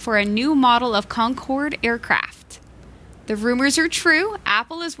approved for a new model of Concorde aircraft. The rumors are true.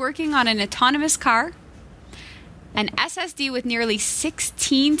 Apple is working on an autonomous car. An SSD with nearly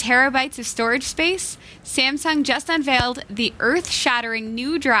 16 terabytes of storage space. Samsung just unveiled the earth-shattering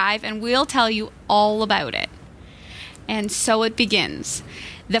new drive, and we'll tell you all about it. And so it begins.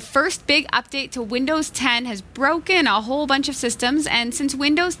 The first big update to Windows 10 has broken a whole bunch of systems, and since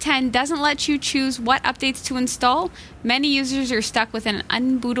Windows 10 doesn't let you choose what updates to install, many users are stuck with an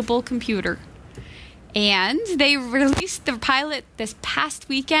unbootable computer. And they released the pilot this past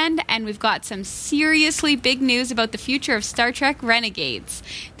weekend, and we've got some seriously big news about the future of Star Trek Renegades.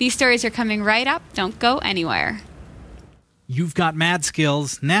 These stories are coming right up. Don't go anywhere. You've got mad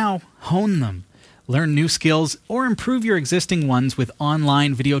skills. Now hone them. Learn new skills or improve your existing ones with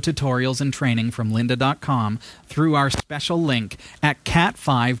online video tutorials and training from lynda.com through our special link at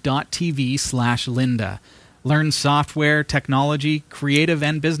cat5.tv/Lynda. Learn software, technology, creative,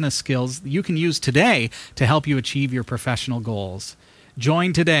 and business skills you can use today to help you achieve your professional goals.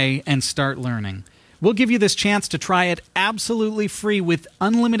 Join today and start learning. We'll give you this chance to try it absolutely free with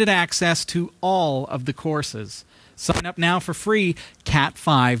unlimited access to all of the courses. Sign up now for free,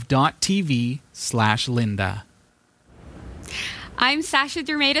 cat5.tv/Lynda. I'm Sasha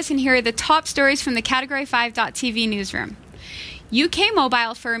Dermatis, and here are the top stories from the Category5.tv newsroom. UK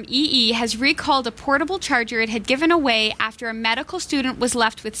mobile firm EE has recalled a portable charger it had given away after a medical student was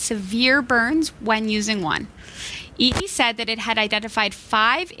left with severe burns when using one. EE said that it had identified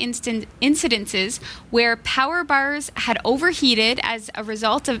 5 incidences where power bars had overheated as a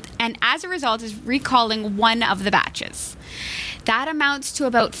result is recalling one of the batches. That amounts to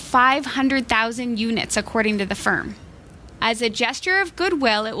about 500,000 units, according to the firm. As a gesture of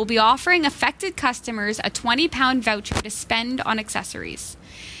goodwill, it will be offering affected customers a 20-pound voucher to spend on accessories.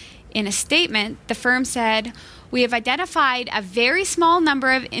 In a statement, the firm said, "We have identified a very small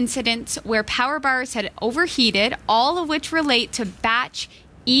number of incidents where power bars had overheated, all of which relate to batch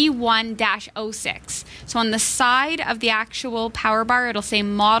E1-06. So on the side of the actual power bar, it'll say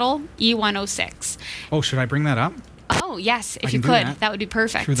model E106. Oh, should I bring that up? Oh, yes, if I you can do could. that. That would be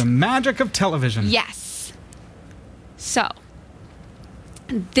perfect. Through the magic of television. Yes. So,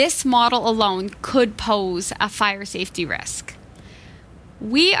 this model alone could pose a fire safety risk.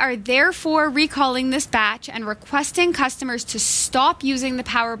 We are therefore recalling this batch and requesting customers to stop using the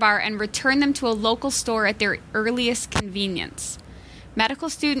power bar and return them to a local store at their earliest convenience. Medical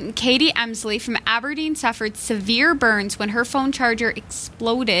student Katie Emsley from Aberdeen suffered severe burns when her phone charger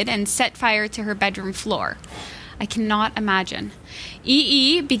exploded and set fire to her bedroom floor. I cannot imagine.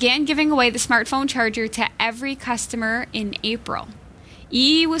 EE began giving away the smartphone charger to every customer in April.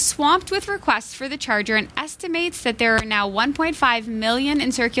 EE was swamped with requests for the charger and estimates that there are now 1.5 million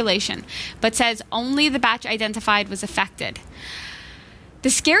in circulation, but says only the batch identified was affected. The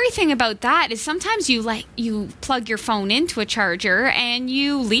scary thing about that is sometimes you plug your phone into a charger and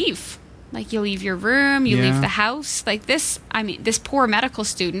you leave. Like you leave your room, you leave the house. Like this, this poor medical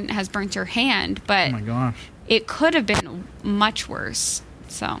student has burnt her hand, but Oh my gosh. it could have been much worse.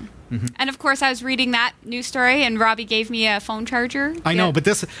 So, and of course I was reading that news story and Robbie gave me a phone charger. I know, but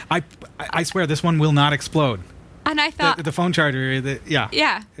this, I swear this one will not explode. And I thought... The phone charger,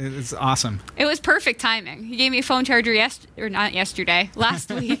 yeah. It's awesome. It was perfect timing. He gave me a phone charger last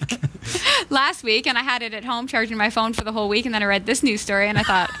week. Last week, and I had it at home charging my phone for the whole week, and then I read this news story, and I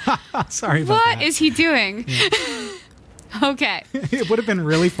thought, sorry about what that. is he doing? Yeah. Okay. It would have been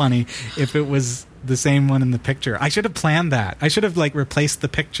really funny if it was the same one in the picture. I should have planned that. I should have replaced the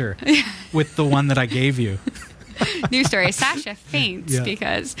picture with the one that I gave you. News story. Sasha faints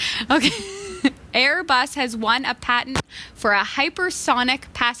because... Okay. Airbus has won a patent for a hypersonic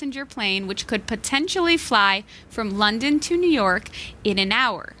passenger plane which could potentially fly from London to New York in an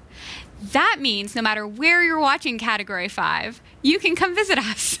hour. That means no matter where you're watching Category 5, you can come visit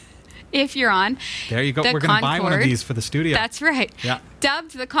us if you're on. There you go. We're going to buy one of these for the studio. That's right. Yeah.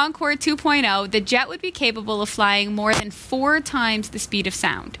 Dubbed the Concorde 2.0, the jet would be capable of flying more than 4 times the speed of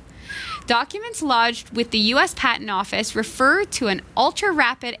sound. Documents lodged with the U.S. Patent Office refer to an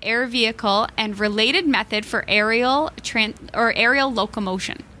ultra-rapid air vehicle and related method for aerial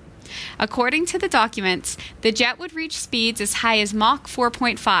locomotion. According to the documents, the jet would reach speeds as high as Mach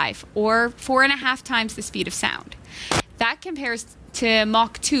 4.5, or 4.5 times the speed of sound. That compares to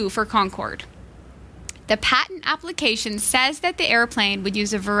Mach 2 for Concorde. The patent application says that the airplane would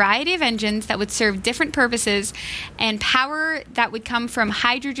use a variety of engines that would serve different purposes and power that would come from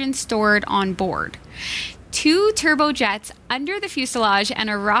hydrogen stored on board. 2 turbojets under the fuselage and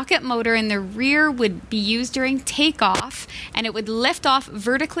a rocket motor in the rear would be used during takeoff, and it would lift off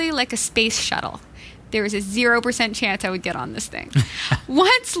vertically like a space shuttle. There is a 0% chance I would get on this thing.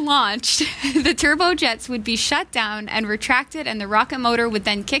 Once launched, the turbojets would be shut down and retracted, and the rocket motor would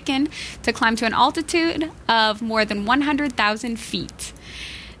then kick in to climb to an altitude of more than 100,000 feet.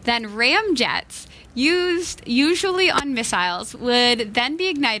 Then ramjets, used usually on missiles, would then be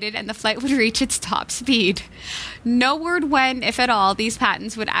ignited and the flight would reach its top speed. No word when, if at all, these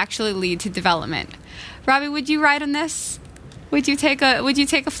patents would actually lead to development. Robbie, would you ride on this? Would you take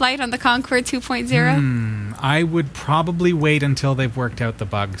a flight on the Concorde 2.0? I would probably wait until they've worked out the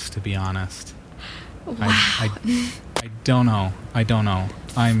bugs, to be honest. Wow. I don't know.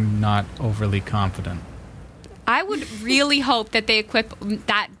 I'm not overly confident. I would really hope that they equip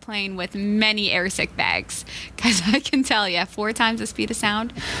that plane with many airsick bags, because I can tell you, 4 times the speed of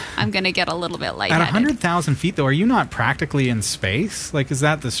sound, I'm going to get a little bit lightheaded. At 100,000 feet, though, are you not practically in space? Like, is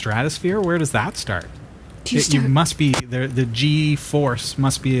that the stratosphere? Where does that start? You must be the G force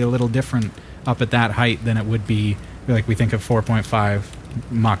must be a little different up at that height than it would be. Like we think of 4.5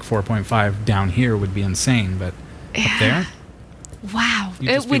 Mach 4.5 down here would be insane, but up there, wow, you'd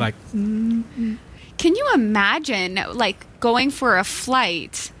just be like. Can you imagine like going for a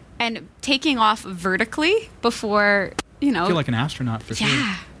flight and taking off vertically before I feel like an astronaut for sure.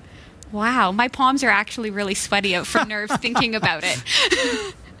 Yeah. Wow, my palms are actually really sweaty out from nerves thinking about it.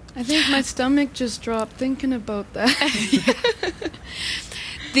 I think my stomach just dropped thinking about that.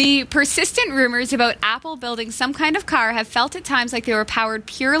 The persistent rumors about Apple building some kind of car have felt at times like they were powered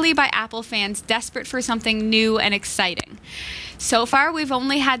purely by Apple fans desperate for something new and exciting. So far, we've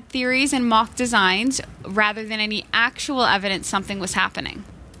only had theories and mock designs rather than any actual evidence something was happening.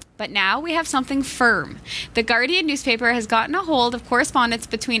 But now we have something firm. The Guardian newspaper has gotten a hold of correspondence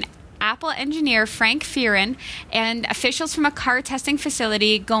between Apple engineer Frank Fearon and officials from a car testing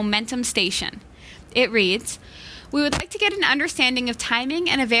facility, Momentum Station. It reads, "We would like to get an understanding of timing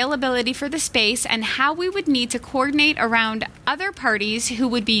and availability for the space and how we would need to coordinate around other parties who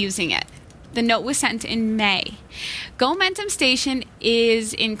would be using it." The note was sent in May. Momentum Station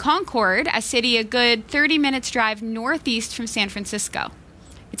is in Concord, a city a good 30 minutes drive northeast from San Francisco.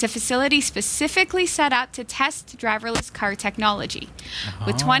 It's a facility specifically set up to test driverless car technology.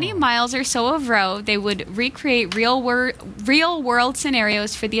 With 20 miles or so of road, they would recreate real-world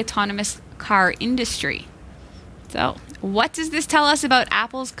scenarios for the autonomous car industry. So, what does this tell us about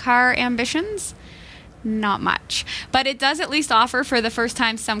Apple's car ambitions? Not much. But it does at least offer for the first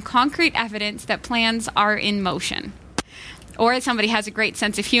time some concrete evidence that plans are in motion. Or somebody has a great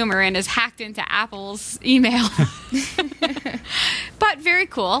sense of humor and has hacked into Apple's email. But very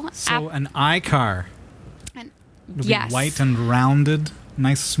cool. So an iCar. It'll Yes. be white and rounded,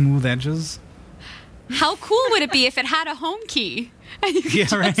 nice smooth edges. How cool would it be if it had a home key? And you could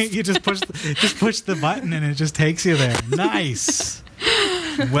Yeah, right. You just push the button and it just takes you there. Nice.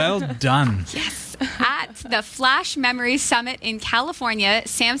 Well done. At the Flash Memory Summit in California,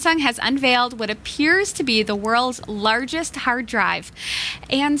 Samsung has unveiled what appears to be the world's largest hard drive.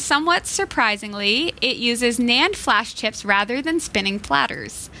 And somewhat surprisingly, it uses NAND flash chips rather than spinning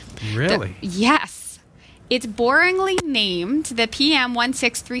platters. Really? Yes. It's boringly named the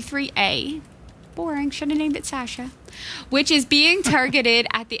PM1633A. Boring. Should have named it Sasha. Which is being targeted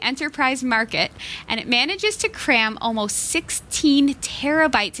at the enterprise market, and it manages to cram almost 16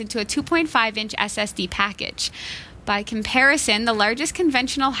 terabytes into a 2.5-inch SSD package. By comparison, the largest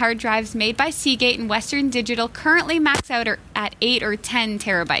conventional hard drives made by Seagate and Western Digital currently max out at 8 or 10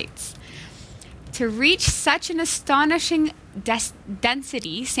 terabytes. To reach such an astonishing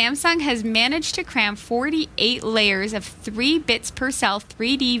density, Samsung has managed to cram 48 layers of 3 bits per cell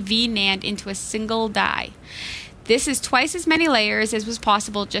 3D VNAND into a single die. This is twice as many layers as was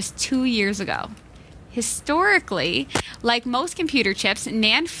possible just 2 years ago. Historically, like most computer chips,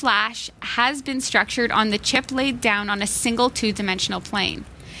 NAND flash has been structured on the chip laid down on a single two-dimensional plane.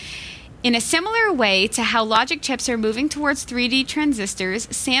 In a similar way to how logic chips are moving towards 3D transistors,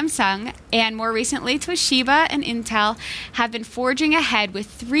 Samsung, and more recently Toshiba and Intel, have been forging ahead with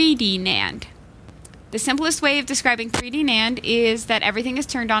 3D NAND. The simplest way of describing 3D NAND is that everything is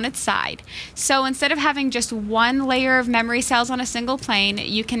turned on its side. So instead of having just one layer of memory cells on a single plane,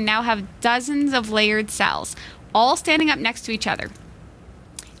 you can now have dozens of layered cells, all standing up next to each other.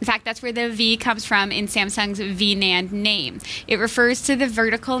 In fact, that's where the V comes from in Samsung's VNAND name. It refers to the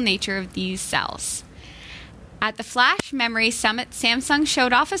vertical nature of these cells. At the Flash Memory Summit, Samsung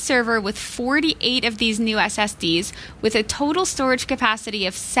showed off a server with 48 of these new SSDs with a total storage capacity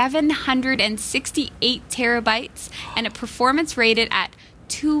of 768 terabytes and a performance rated at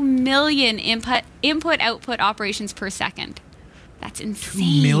 2 million input-output operations per second. That's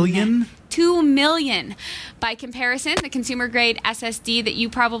insane. 2 million? 2 million. By comparison, the consumer-grade SSD that you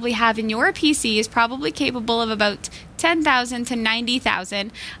probably have in your PC is probably capable of about 10,000 to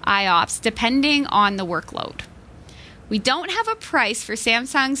 90,000 IOPS, depending on the workload. We don't have a price for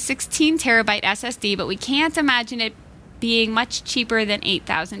Samsung's 16 terabyte SSD, but we can't imagine it being much cheaper than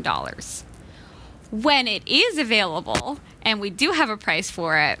 $8,000. When it is available, and we do have a price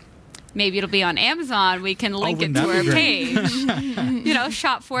for it, maybe it'll be on Amazon. We can link it to our page.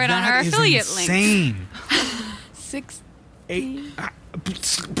 Shop for it on our affiliate link. Insane.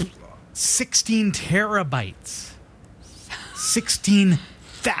 16 terabytes.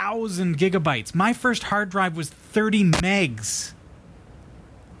 16,000 gigabytes. My first hard drive was 30 megs.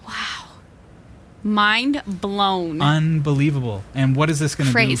 Wow. Mind blown. Unbelievable. And what is this going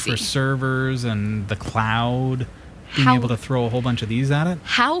to do Crazy. for servers and the cloud? Being able to throw a whole bunch of these at it?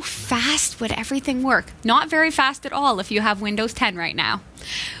 How fast would everything work? Not very fast at all if you have Windows 10 right now.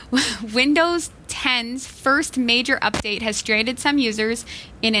 Windows 10's first major update has stranded some users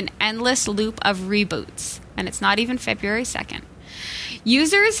in an endless loop of reboots. And it's not even February 2nd.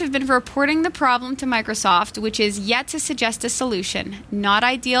 Users have been reporting the problem to Microsoft, which is yet to suggest a solution. Not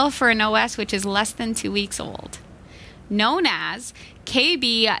ideal for an OS which is less than 2 weeks old. Known as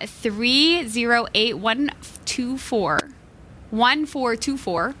KB308124,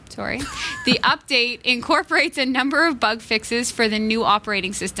 the update incorporates a number of bug fixes for the new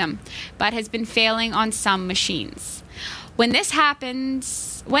operating system, but has been failing on some machines. When this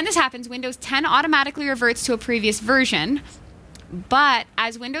happens, Windows 10 automatically reverts to a previous version. But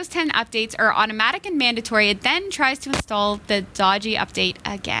as Windows 10 updates are automatic and mandatory, it then tries to install the dodgy update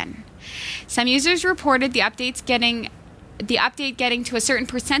again. Some users reported the updates getting the update getting to a certain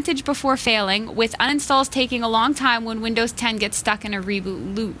percentage before failing, with uninstalls taking a long time when Windows 10 gets stuck in a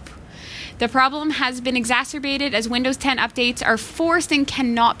reboot loop. The problem has been exacerbated as Windows 10 updates are forced and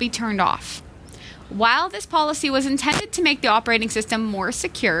cannot be turned off. While this policy was intended to make the operating system more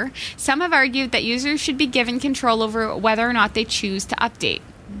secure, some have argued that users should be given control over whether or not they choose to update.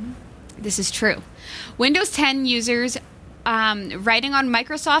 This is true. Windows 10 users writing on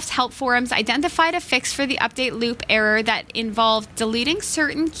Microsoft's help forums identified a fix for the update loop error that involved deleting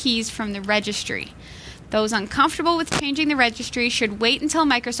certain keys from the registry. Those uncomfortable with changing the registry should wait until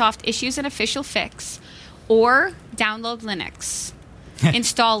Microsoft issues an official fix, or download Linux.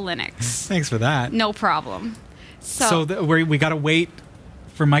 Install Linux. Thanks for that. No problem. So we got to wait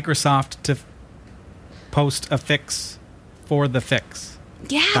for Microsoft to post a fix for the fix.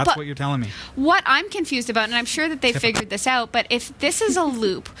 Yeah, that's what you're telling me. What I'm confused about, and I'm sure that they figured this out, but if this is a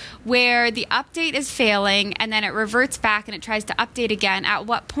loop where the update is failing and then it reverts back and it tries to update again, at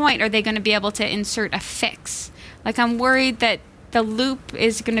what point are they going to be able to insert a fix? Like, I'm worried that the loop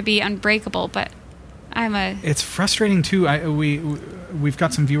is going to be unbreakable, but It's frustrating too. We've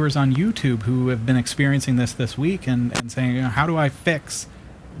got some viewers on YouTube who have been experiencing this week and saying, how do I fix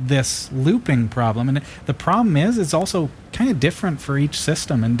this looping problem? And the problem is it's also kind of different for each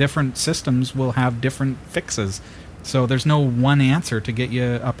system, and different systems will have different fixes. So there's no one answer to get you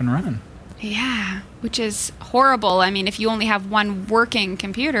up and running. Yeah, which is horrible. I mean, if you only have one working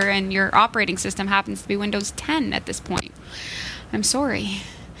computer and your operating system happens to be Windows 10 at this point, I'm sorry.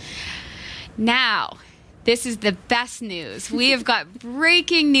 Now, this is the best news. We have got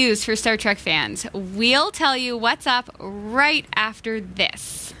breaking news for Star Trek fans. We'll tell you what's up right after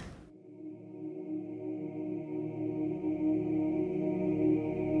this.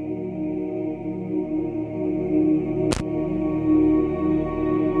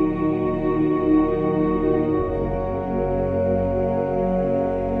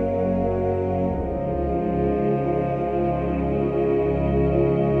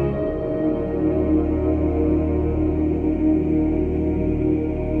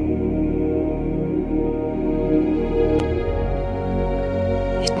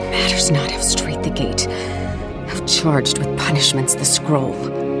 Charged with punishments, the scroll.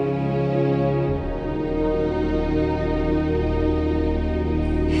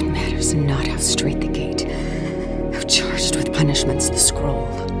 It matters not how straight the gate, how charged with punishments, the scroll.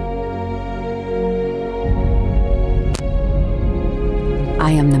 I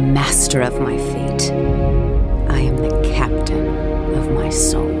am the master of my fate. I am the captain of my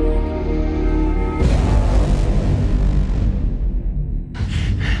soul.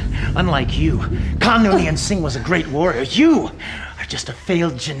 Unlike you, Khan Noonien Singh was a great warrior. You are just a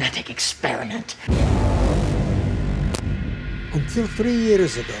failed genetic experiment. Until 3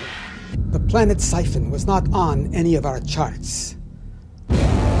 years ago, the planet Siphon was not on any of our charts.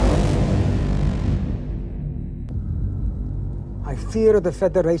 I fear the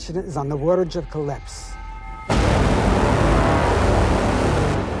Federation is on the verge of collapse.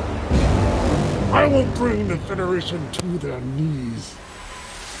 I will bring the Federation to their knees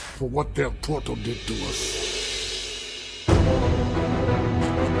for what their portal did to us.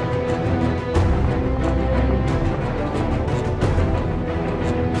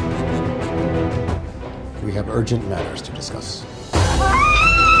 We have urgent matters to discuss.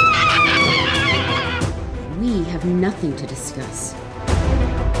 We have nothing to discuss.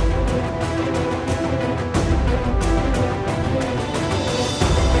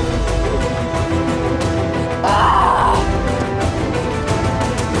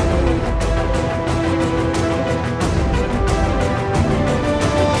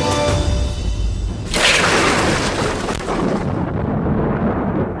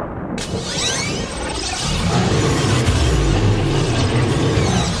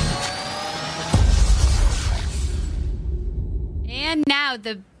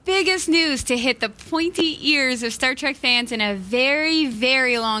 The biggest news to hit the pointy ears of Star Trek fans in a very,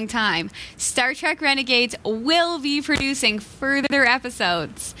 very long time. Star Trek Renegades will be producing further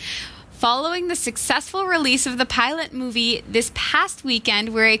episodes. Following the successful release of the pilot movie this past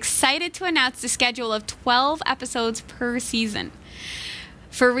weekend, we're excited to announce the schedule of 12 episodes per season.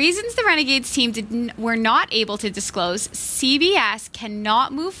 For reasons the Renegades team were not able to disclose, CBS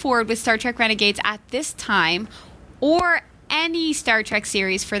cannot move forward with Star Trek Renegades at this time, or any Star Trek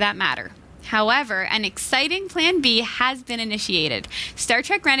series for that matter. However, an exciting Plan B has been initiated. Star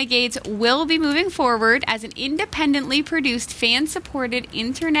Trek Renegades will be moving forward as an independently produced, fan-supported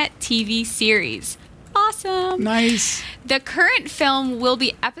internet TV series. Awesome! Nice! The current film will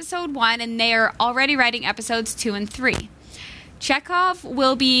be episode 1, and they are already writing episodes 2 and 3. Chekhov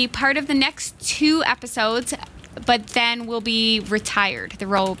will be part of the next 2 episodes, but then will be retired. The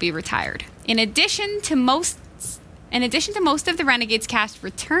role will be retired. In addition to most of the Renegades cast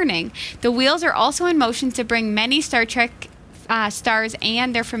returning, the wheels are also in motion to bring many Star Trek stars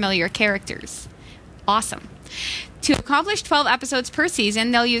and their familiar characters. Awesome. To accomplish 12 episodes per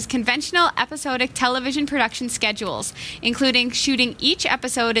season, they'll use conventional episodic television production schedules, including shooting each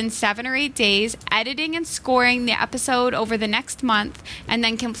episode in 7 or 8 days, editing and scoring the episode over the next month, and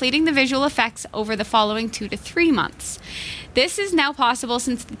then completing the visual effects over the following 2 to 3 months. This is now possible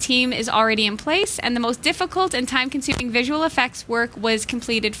since the team is already in place, and the most difficult and time-consuming visual effects work was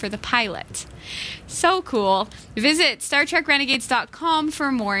completed for the pilot. So cool. Visit StarTrekRenegades.com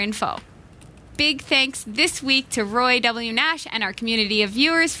for more info. Big thanks this week to Roy W. Nash and our community of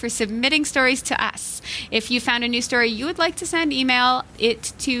viewers for submitting stories to us. If you found a new story you would like to send, email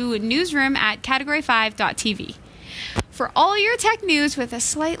it to newsroom@category5.tv. For all your tech news with a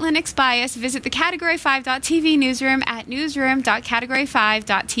slight Linux bias, visit the Category5.tv newsroom at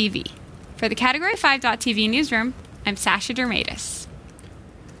newsroom.category5.tv. For the Category5.tv newsroom, I'm Sasha Dermatis.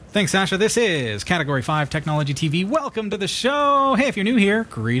 Thanks, Sasha. This is Category 5 Technology TV. Welcome to the show. Hey, if you're new here,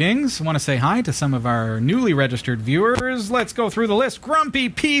 greetings. Want to say hi to some of our newly registered viewers. Let's go through the list. Grumpy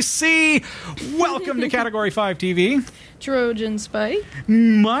PC. Welcome to Category 5 TV. Trojan Spike.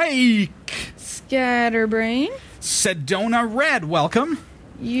 Mike. Scatterbrain. Sedona Red. Welcome.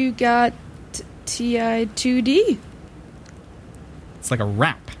 You got TI2D. It's like a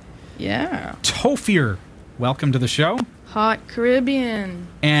rap. Yeah. Tophier. Welcome to the show. Hot Caribbean.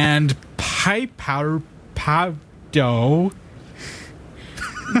 And Piper Pavdo.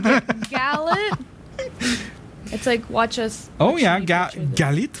 Gallet. It's like watch us. Oh yeah,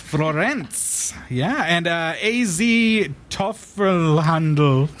 Galit Florence. Yeah, and AZ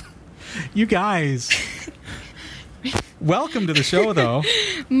Toffelhandel. You guys. Welcome to the show, though.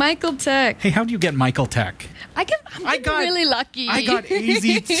 Michael Tech. Hey, how do you get Michael Tech? I'm really lucky. I got AZ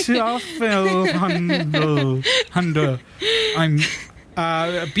Toffelhandel.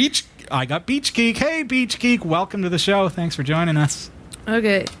 I got Beach Geek. Hey, Beach Geek. Welcome to the show. Thanks for joining us.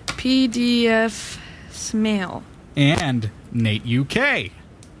 Okay, PDF Smail. And Nate UK.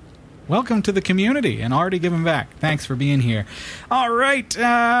 Welcome to the community and already giving back. Thanks for being here. All right.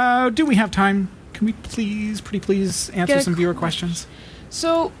 Do we have time? Can we pretty please answer some viewer questions?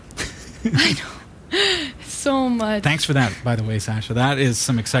 So, I know. So much. Thanks for that, by the way, Sasha. That is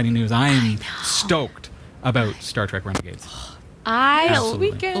some exciting news. I am stoked about Star Trek Renegades. I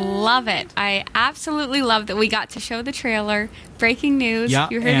love it. I absolutely love that we got to show the trailer. Breaking news. Yeah,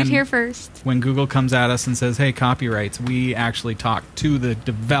 you heard it here first. When Google comes at us and says, hey, copyrights, we actually talked to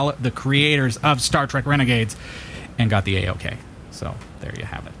the creators of Star Trek Renegades and got the A-OK. So there you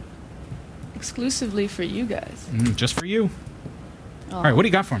have it. Exclusively for you guys. Just for you. All right, what do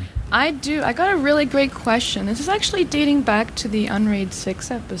you got for me? I got a really great question. This is actually dating back to the Unraid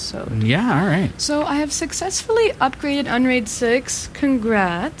 6 episode. Yeah, all right. So I have successfully upgraded Unraid 6.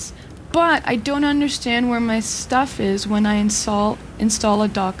 Congrats. But I don't understand where my stuff is when I install a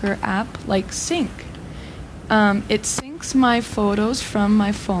Docker app like Sync. It syncs my photos from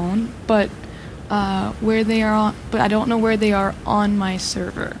my phone, but where they are on, but I don't know where they are on my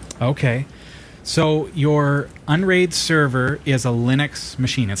server. Okay. So your Unraid server is a Linux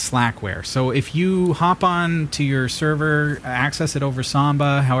machine. It's Slackware. So if you hop on to your server, access it over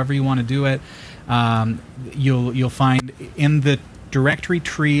Samba, however you want to do it, you'll find in the directory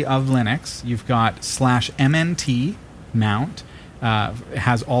tree of Linux, you've got /mnt mount.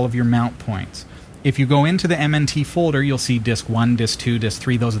 Has all of your mount points. If you go into the MNT folder, you'll see disk 1, disk 2, disk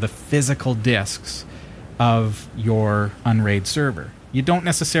 3. Those are the physical disks of your Unraid server. You don't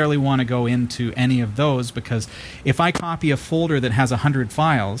necessarily want to go into any of those because if I copy a folder that has 100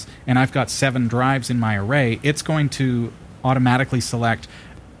 files and I've got 7 drives in my array, it's going to automatically select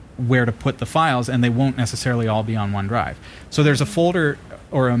where to put the files and they won't necessarily all be on one drive. So there's a folder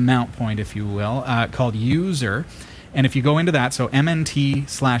or a mount point, if you will, called user. And if you go into that, so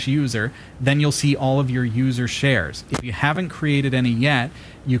mnt/user, then you'll see all of your user shares. If you haven't created any yet,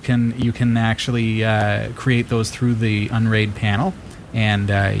 you can actually create those through the Unraid panel. And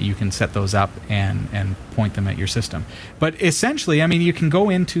you can set those up and point them at your system. But essentially, I mean, you can go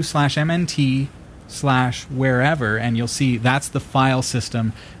into /mnt/wherever, and you'll see that's the file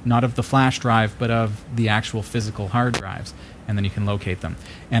system, not of the flash drive, but of the actual physical hard drives. And then you can locate them.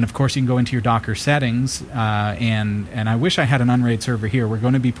 And of course, you can go into your Docker settings, and I wish I had an Unraid server here. We're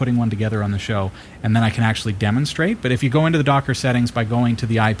going to be putting one together on the show, and then I can actually demonstrate. But if you go into the Docker settings by going to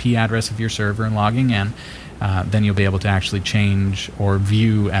the IP address of your server and logging in, then you'll be able to actually change or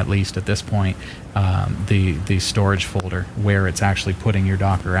view, at least at this point, the storage folder where it's actually putting your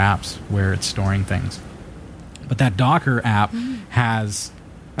Docker apps, where it's storing things. But that Docker app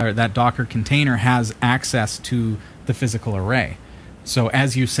that Docker container has access to the physical array. So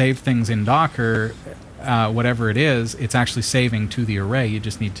as you save things in Docker, whatever it is, it's actually saving to the array. You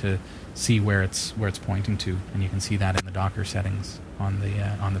just need to see where it's pointing to, and you can see that in the Docker settings on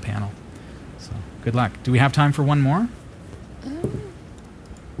the panel. So good luck. Do we have time for one more?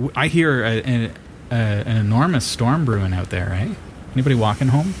 I hear an enormous storm brewing out there, right? Anybody walking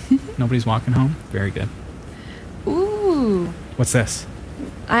home? Nobody's walking home? Very good. Ooh. What's this?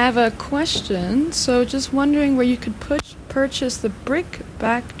 I have a question. So just wondering where you could purchase the brick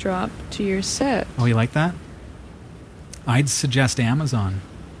backdrop to your set. Oh, you like that? I'd suggest Amazon.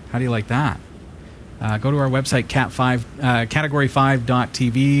 How do you like that? Go to our website,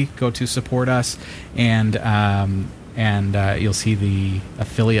 category5.tv. Go to support us, and you'll see the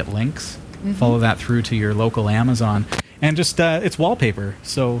affiliate links. Mm-hmm. Follow that through to your local Amazon. And just, it's wallpaper.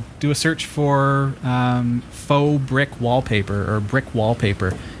 So do a search for faux brick wallpaper or brick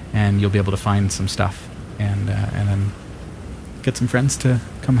wallpaper, and you'll be able to find some stuff. And then get some friends to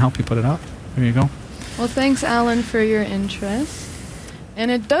come help you put it up. There you go. Well, thanks, Alan, for your interest. And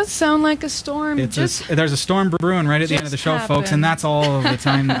it does sound like a storm. There's a storm brewing right at the end of the show, folks, and that's all of the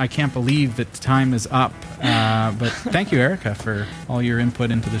time. I can't believe that time is up. But thank you, Erica, for all your input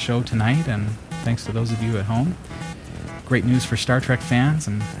into the show tonight, and thanks to those of you at home. Great news for Star Trek fans,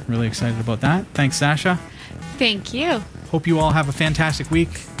 and really excited about that. Thanks, Sasha. Thank you. Hope you all have a fantastic week.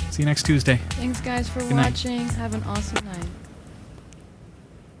 See you next Tuesday. Thanks, guys, for Good watching. night. Have an awesome night.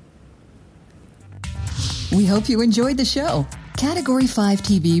 We hope you enjoyed the show. Category 5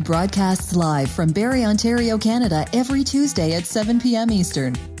 TV broadcasts live from Barrie, Ontario, Canada every Tuesday at 7 p.m.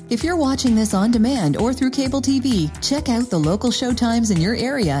 Eastern. If you're watching this on demand or through cable TV, check out the local show times in your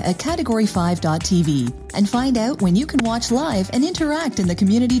area at category5.tv and find out when you can watch live and interact in the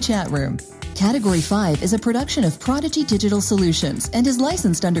community chat room. Category 5 is a production of Prodigy Digital Solutions and is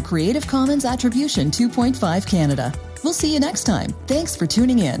licensed under Creative Commons Attribution 2.5 Canada. We'll see you next time. Thanks for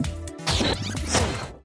tuning in.